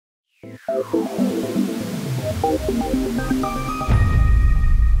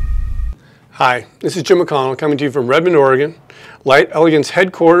Hi, this is Jim McConnell coming to you from Redmond, Oregon, Light Elegance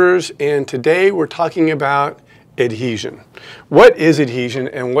headquarters, and today we're talking about adhesion. What is adhesion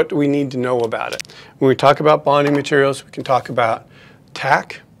and what do we need to know about it? When we talk about bonding materials, we can talk about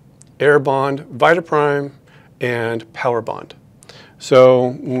Tack, AirBond, VitaPrime, and Powerbond.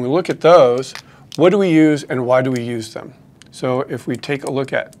 So when we look at those, what do we use and why do we use them? So if we take a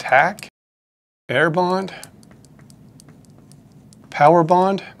look at Tack, AirBond,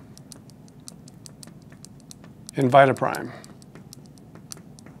 Powerbond, and VitaPrime.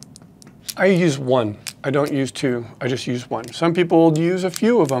 I use one. I don't use two. I just use one. Some people use a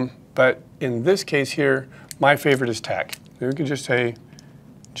few of them, but in this case here, my favorite is Tack. We could just say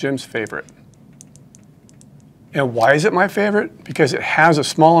Jim's favorite. And why is it my favorite? Because it has a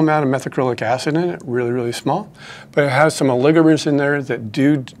small amount of methacrylic acid in it, really, really small, but it has some oligomers in there that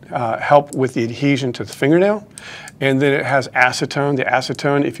do help with the adhesion to the fingernail. And then it has acetone. The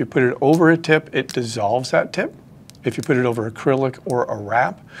acetone, if you put it over a tip, it dissolves that tip. If you put it over acrylic or a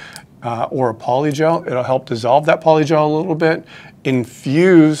wrap or a polygel, it'll help dissolve that polygel a little bit,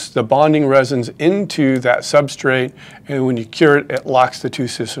 infuse the bonding resins into that substrate, and when you cure it, it locks the two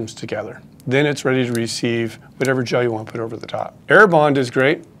systems together. Then it's ready to receive whatever gel you want to put over the top. AirBond is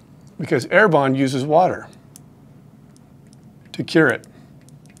great because AirBond uses water to cure it.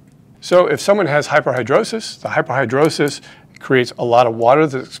 So if someone has hyperhidrosis, the hyperhidrosis creates a lot of water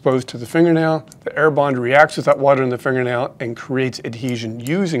that's exposed to the fingernail. The AirBond reacts with that water in the fingernail and creates adhesion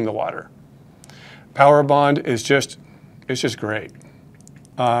using the water. Powerbond is just great.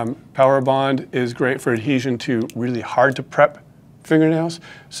 Powerbond is great for adhesion to really hard to prep fingernails.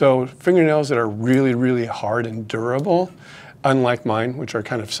 So fingernails that are really, really hard and durable, unlike mine, which are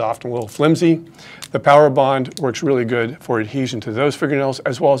kind of soft and a little flimsy, the Powerbond works really good for adhesion to those fingernails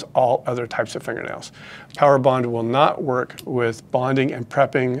as well as all other types of fingernails. Powerbond will not work with bonding and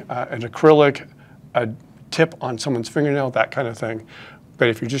prepping an acrylic, a tip on someone's fingernail, that kind of thing. But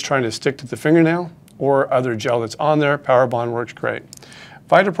if you're just trying to stick to the fingernail or other gel that's on there, Powerbond works great.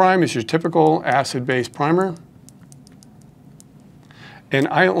 VitaPrime is your typical acid-based primer. And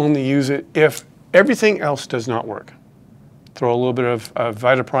I only use it if everything else does not work. Throw a little bit of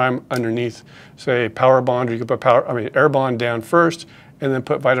VitaPrime underneath, say Powerbond, or you could put AirBond down first and then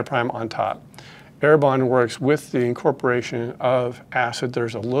put VitaPrime on top. AirBond works with the incorporation of acid.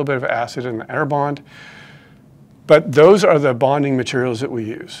 There's a little bit of acid in the AirBond, but those are the bonding materials that we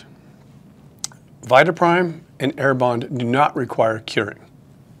use. VitaPrime and AirBond do not require curing.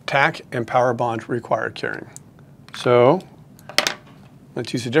 Tack and Powerbond require curing. So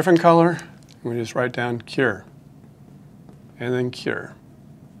let's use a different color. We just write down cure and then cure.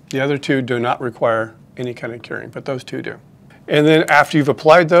 The other two do not require any kind of curing, but those two do. And then after you've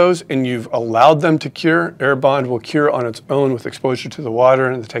applied those and you've allowed them to cure, AirBond will cure on its own with exposure to the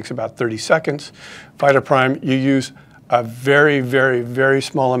water, and it takes about 30 seconds. VitaPrime, you use a very, very, very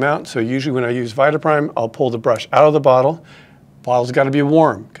small amount. So usually when I use VitaPrime, I'll pull the brush out of the bottle. Bottle's got to be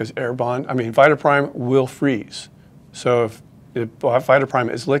warm because VitaPrime will freeze. So if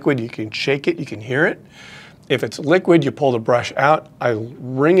VitaPrime is liquid, you can shake it, you can hear it. If it's liquid, you pull the brush out. I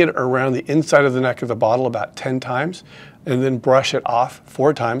ring it around the inside of the neck of the bottle about 10 times and then brush it off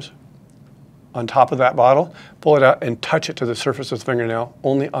 4 times on top of that bottle, pull it out and touch it to the surface of the fingernail,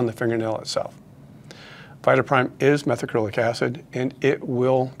 only on the fingernail itself. VitaPrime is methacrylic acid and it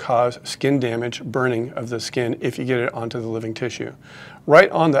will cause skin damage, burning of the skin if you get it onto the living tissue.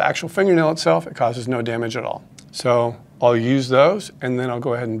 Right on the actual fingernail itself, it causes no damage at all. So I'll use those and then I'll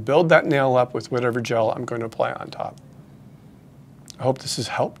go ahead and build that nail up with whatever gel I'm going to apply on top. I hope this has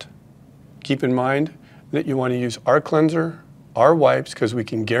helped. Keep in mind that you want to use our cleanser, our wipes, because we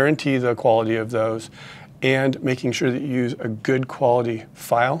can guarantee the quality of those, and making sure that you use a good quality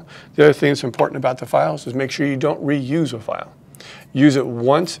file. The other thing that's important about the files is make sure you don't reuse a file. Use it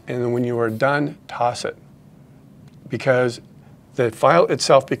once and then when you are done, toss it, because the file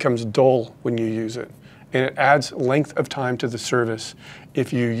itself becomes dull when you use it. And it adds length of time to the service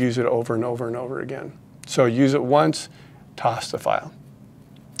if you use it over and over and over again. So use it once, toss the file.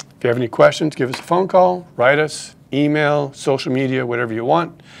 If you have any questions, give us a phone call, write us, email, social media, whatever you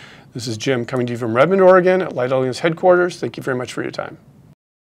want. This is Jim coming to you from Redmond, Oregon at Light Elegance headquarters. Thank you very much for your time.